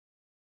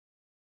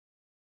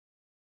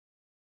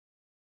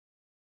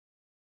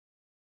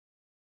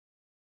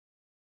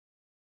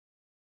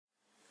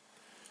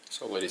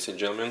So ladies and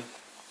gentlemen,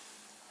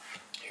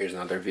 here's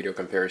another video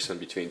comparison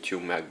between two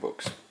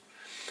MacBooks.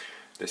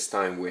 This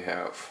time we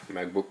have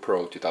MacBook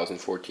Pro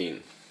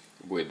 2014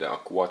 with a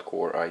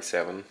quad-core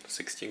i7,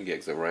 16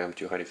 gigs of RAM,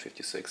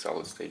 256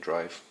 solid-state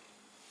drive,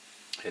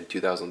 and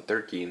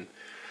 2013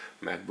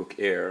 MacBook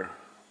Air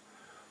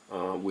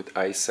with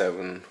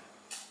i7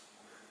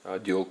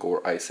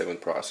 dual-core i7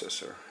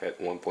 processor at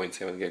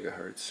 1.7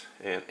 gigahertz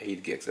and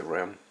 8 gigs of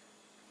RAM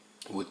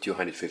with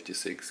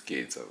 256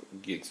 gigs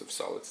of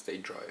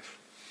solid-state drive.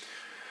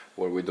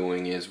 What we're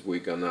doing is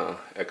we're gonna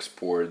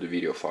export the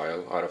video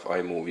file out of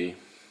iMovie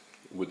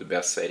with the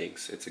best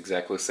settings. It's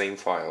exactly the same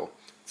file.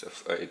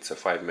 It's a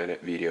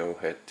 5-minute video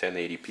at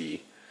 1080p,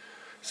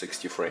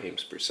 60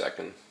 frames per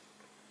second,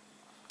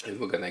 and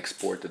we're gonna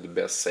export to the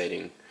best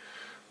setting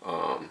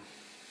out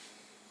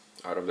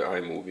of the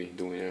iMovie,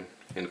 doing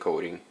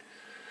encoding,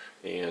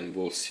 and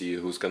we'll see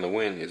who's gonna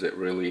win. Is it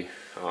really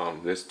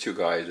these two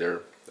guys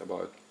are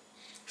about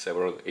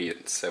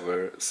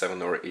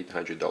 $700 or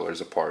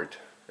 $800 apart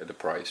at the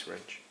price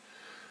range.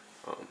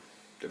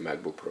 The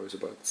MacBook Pro is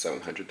about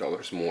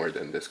 $700 more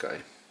than this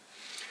guy,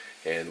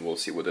 and we'll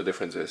see what the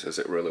difference is. Is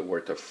it really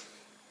worth of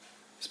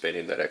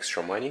spending that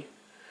extra money,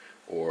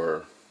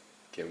 or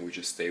can we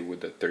just stay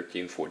with the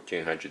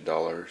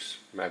 $1,400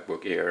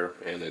 MacBook Air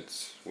and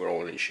we're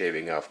only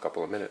shaving off a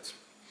couple of minutes?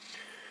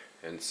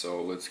 And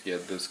so let's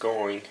get this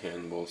going,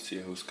 and we'll see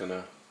who's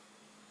gonna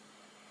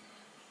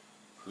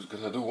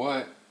do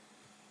what.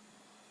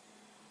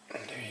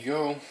 There you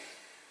go.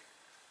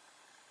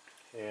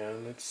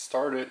 And let's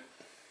start it.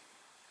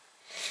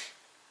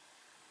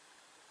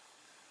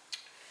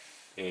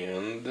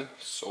 And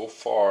so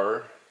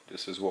far,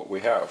 this is what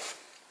we have.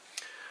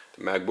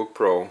 The MacBook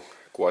Pro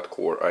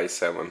quad-core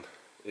i7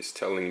 is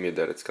telling me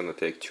that it's gonna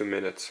take 2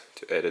 minutes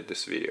to edit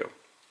this video.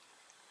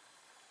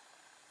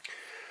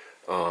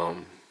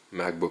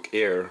 MacBook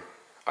Air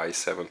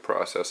i7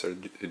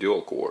 processor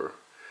dual-core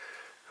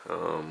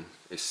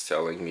is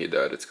telling me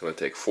that it's gonna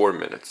take 4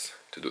 minutes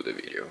to do the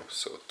video.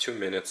 So 2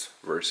 minutes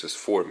versus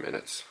 4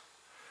 minutes,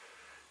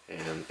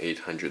 and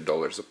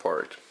 $800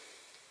 apart.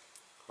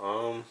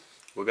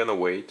 We're gonna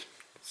wait.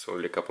 It's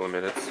only a couple of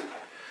minutes,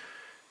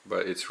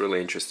 but it's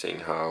really interesting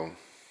how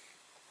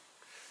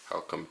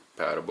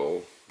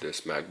compatible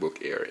this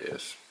MacBook Air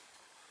is.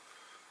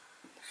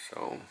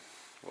 So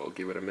we'll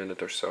give it a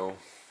minute or so,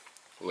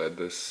 let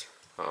this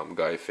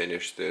guy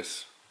finish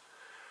this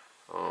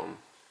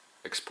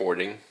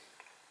exporting,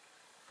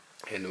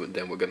 and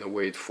then we're gonna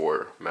wait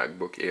for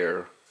MacBook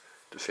Air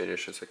to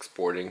finish its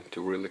exporting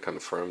to really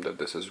confirm that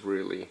this is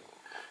really, it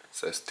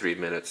says 3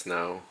 minutes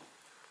now.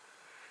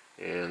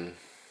 And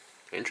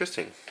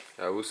interesting,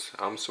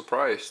 I'm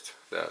surprised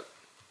that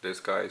this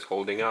guy is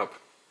holding up.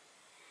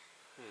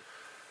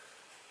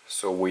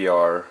 So we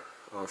are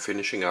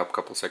finishing up,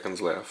 couple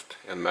seconds left,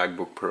 and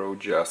MacBook Pro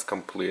just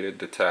completed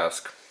the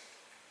task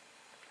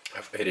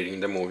of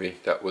editing the movie.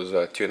 That was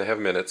 2.5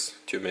 minutes,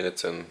 2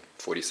 minutes and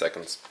 40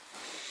 seconds.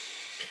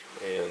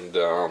 And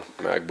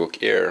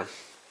MacBook Air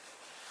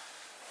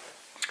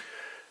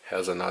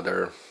has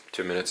another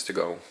 2 minutes to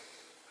go.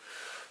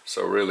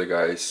 So really,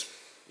 guys,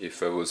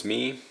 if it was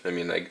me, I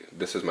mean, like,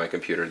 this is my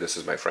computer, this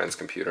is my friend's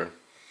computer.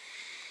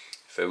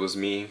 If it was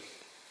me,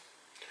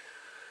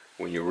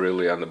 when you're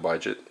really on the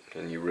budget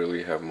and you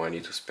really have money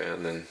to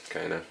spend and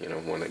kind of,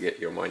 want to get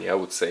your money, I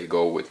would say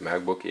go with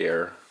MacBook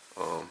Air,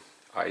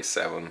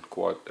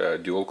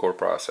 i7 dual core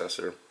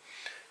processor,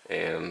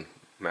 and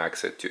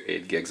max it to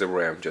 8 gigs of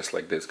RAM, just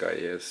like this guy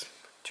is,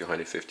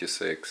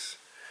 256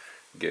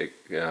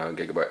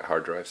 gigabyte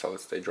hard drive, solid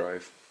state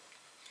drive,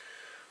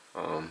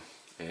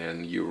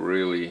 and you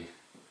really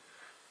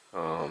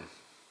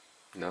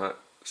not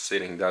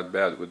sitting that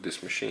bad with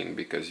this machine,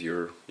 because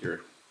you're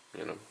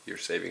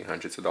saving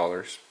hundreds of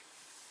dollars.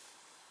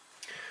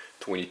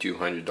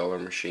 $2,200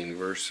 machine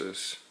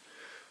versus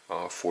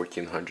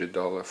 $1,400,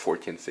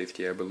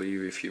 $1,450 I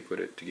believe, if you put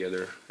it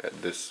together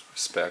at this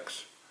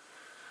specs.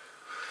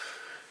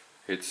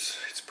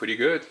 It's pretty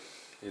good.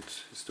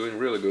 It's doing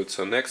really good.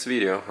 So next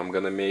video I'm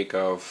gonna make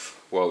of,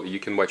 well, you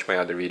can watch my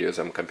other videos.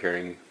 I'm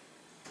comparing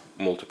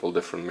multiple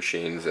different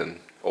machines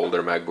and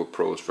older MacBook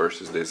Pros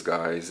versus these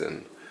guys,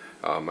 and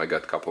I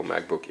got a couple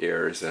MacBook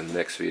Airs, and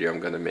next video I'm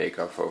gonna make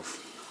off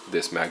of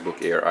this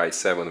MacBook Air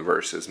i7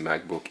 versus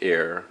MacBook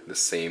Air, the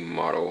same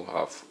model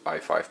of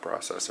i5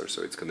 processor.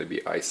 So it's gonna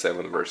be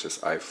i7 versus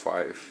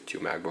i5, two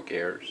MacBook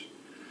Airs.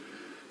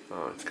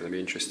 It's gonna be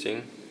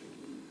interesting,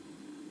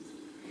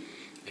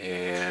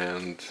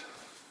 and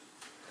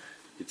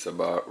it's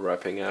about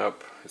wrapping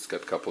up. It's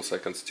got a couple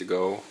seconds to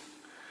go,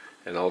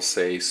 and I'll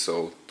say,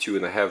 so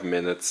 2.5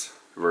 minutes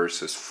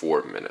versus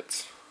 4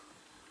 minutes.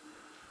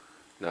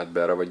 Not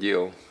bad of a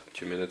deal,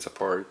 2 minutes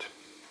apart.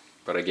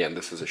 But again,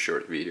 this is a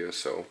short video,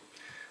 so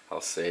I'll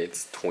say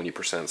it's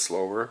 20%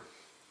 slower,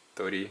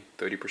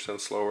 30%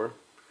 slower,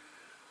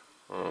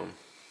 and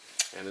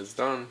it's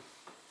done.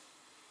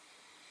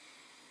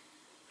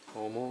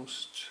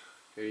 Almost.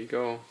 There you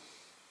go.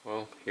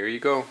 Well, here you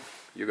go.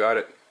 You got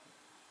it.